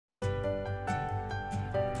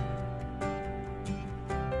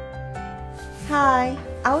Hi,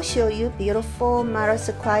 I'll show you beautiful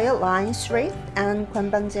Metasequoia line street and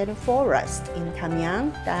Gwanbangjerim forest in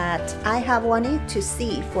Damyang that I have wanted to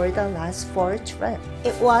see for the last 4 trips.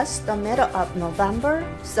 It was the middle of November,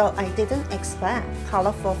 so I didn't expect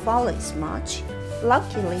colorful foliage much.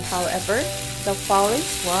 Luckily, however, the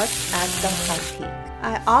foliage was at the high peak.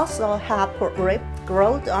 I also had pork rib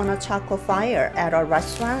grilled on a charcoal fire at a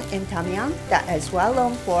restaurant in Damyang that is well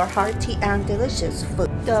known for hearty and delicious food.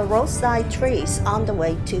 The roadside trees on the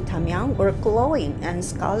way to Damyang were glowing in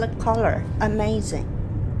scarlet color, amazing.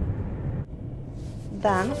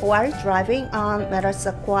 Then, while driving on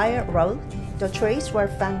Metasequoia Road, the trees were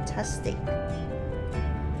fantastic.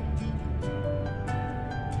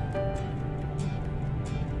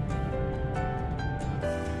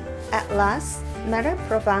 At last, Meta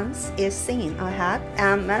Provence is seen ahead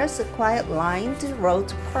and Metasequoia lined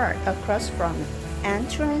road part across from it.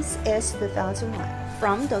 Entrance is 2001.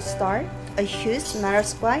 From the start, a huge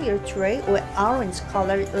Metasequoia tree with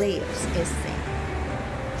orange-colored leaves is seen.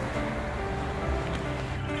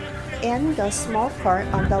 In the small part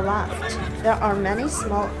on the left, there are many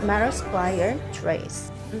small Metasequoia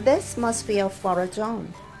trees. This must be a photo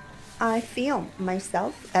zone. I filmed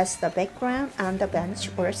myself as the background and the bench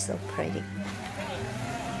were so pretty.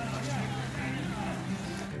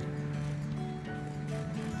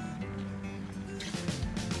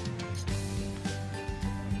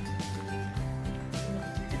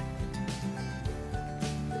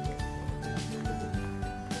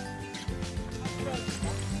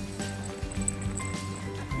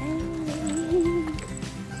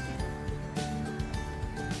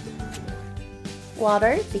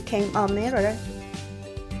 Water became a mirror.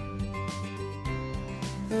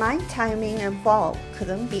 My timing and fall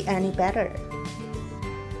couldn't be any better.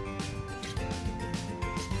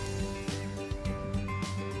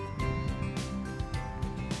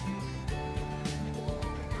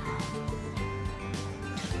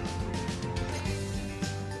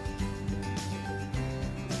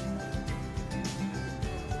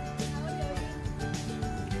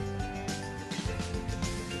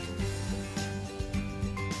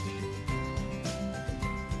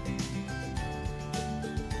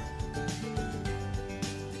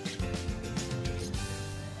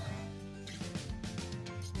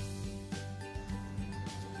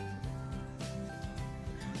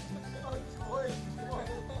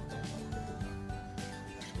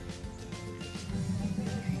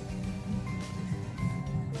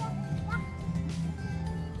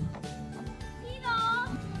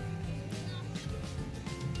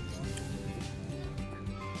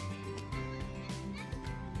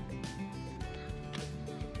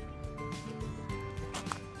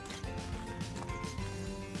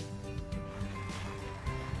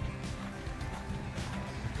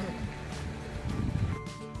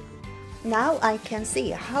 Now I can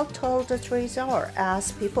see how tall the trees are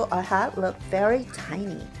as people ahead look very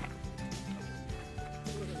tiny.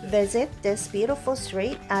 Visit this beautiful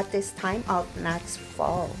street at this time of next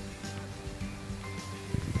fall.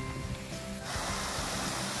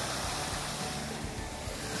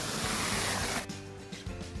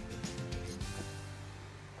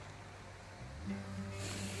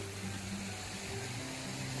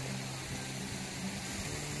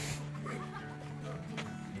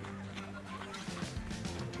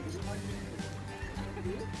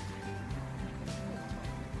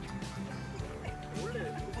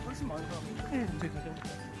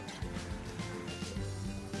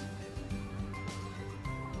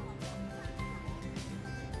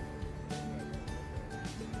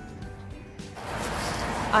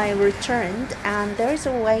 I returned and there's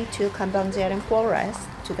a way to Gwanbangjerim forest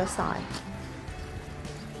to the side.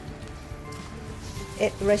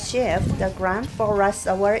 It received the Grand Forest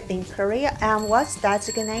Award in Korea and was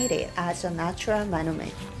designated as a natural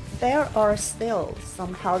monument. There are still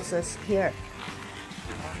some houses here.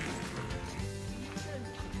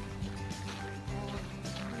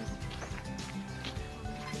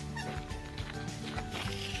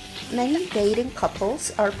 Many dating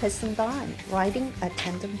couples are passing by, riding a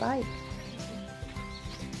tandem bike.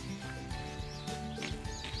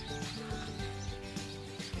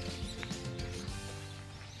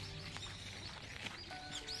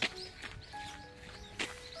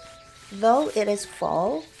 Though it is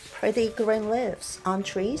fall, pretty green leaves on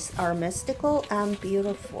trees are mystical and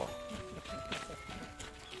beautiful.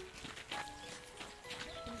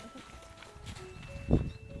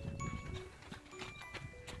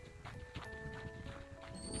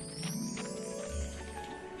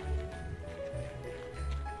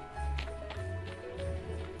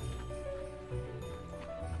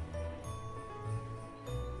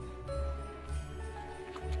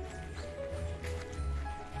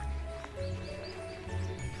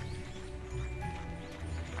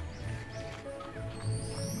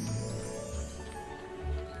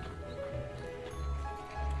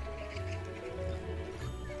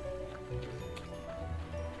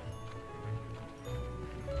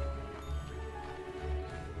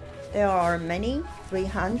 There are many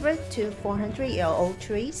 300 to 400-year-old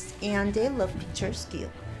trees, and they look picturesque.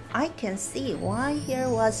 I can see why here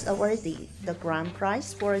was awarded the grand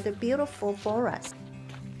prize for the beautiful forest.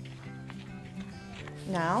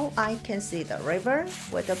 Now I can see the river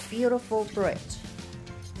with a beautiful bridge.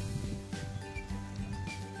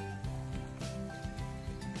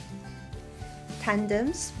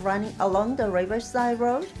 Tandems running along the riverside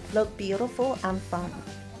road look beautiful and fun.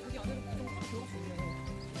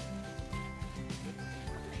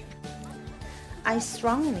 I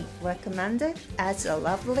strongly recommend it as a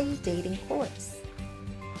lovely dating course.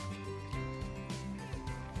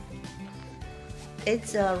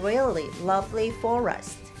 It's a really lovely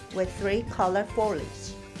forest with 3-color foliage.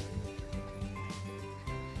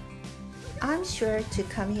 I'm sure to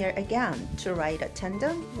come here again to ride a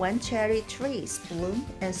tandem when cherry trees bloom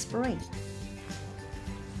in spring.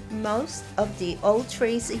 Most of the old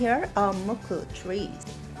trees here are muku trees.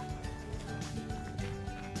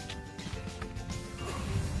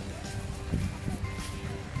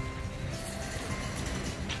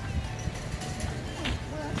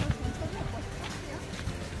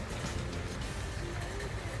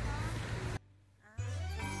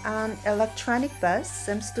 An electronic bus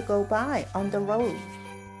seems to go by on the road.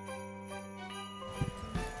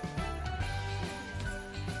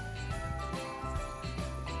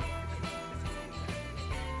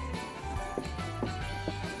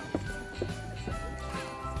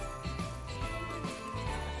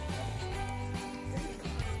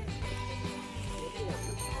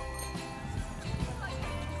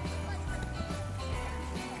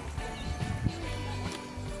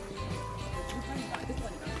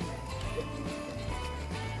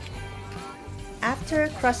 After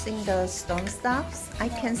crossing the stone steps, I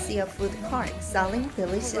can see a food cart selling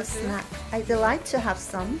delicious snacks. I'd like to have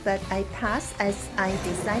some, but I passed as I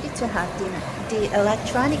decided to have dinner. The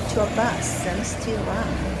electronic tour bus seems to run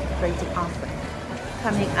pretty often.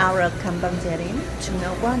 Coming out of Gwanbangjerim,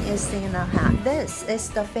 Gwan is in a hand. This is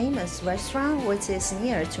the famous restaurant which is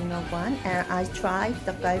near Gwan, and I tried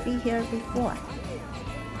the galbi here before.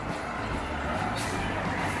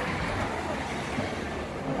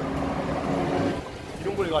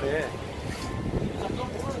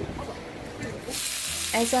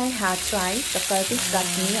 As I had tried the galbi set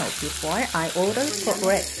meal before, I ordered pork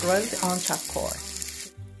rib grilled on charcoal.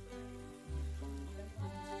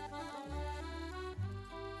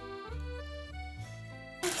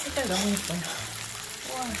 색깔 너무 예뻐요.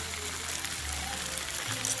 우와.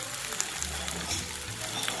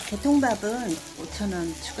 개통밥은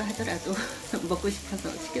 5,000원 추가하더라도 먹고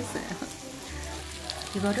싶어서 시켰어요.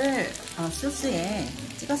 이거를 소스에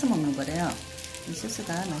찍어서 먹는 거래요. 이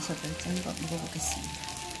소스가 맛이 어떨지 한번 먹어보겠습니다.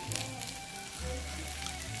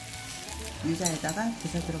 유자에다가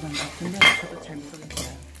게서 들어간 것 같은데 저도 잘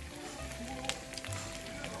모르겠어요.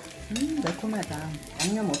 매콤하다.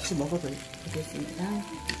 양념 없이 먹어보겠습니다.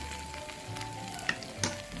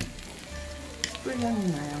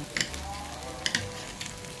 꿀향이 나요.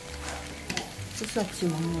 소스 없이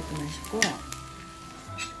먹는 것도 맛있고,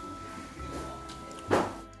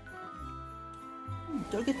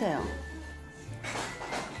 쫄깃해요.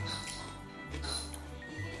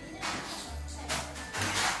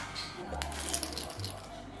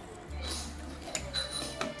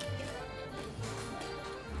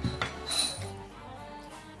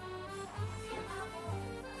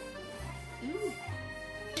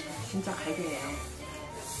 진짜 갈비예요.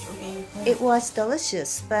 It was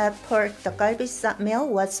delicious, but pork the galbi set meal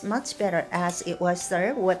was much better as it was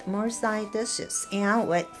served with more side dishes and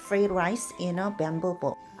with free rice in a bamboo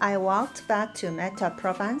bowl. I walked back to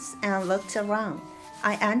Metasequoia and looked around.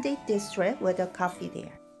 I ended this trip with a coffee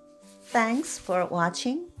there. Thanks for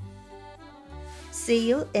watching. See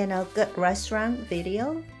you in a good restaurant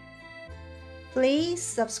video. Please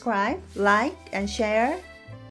subscribe, like, and share.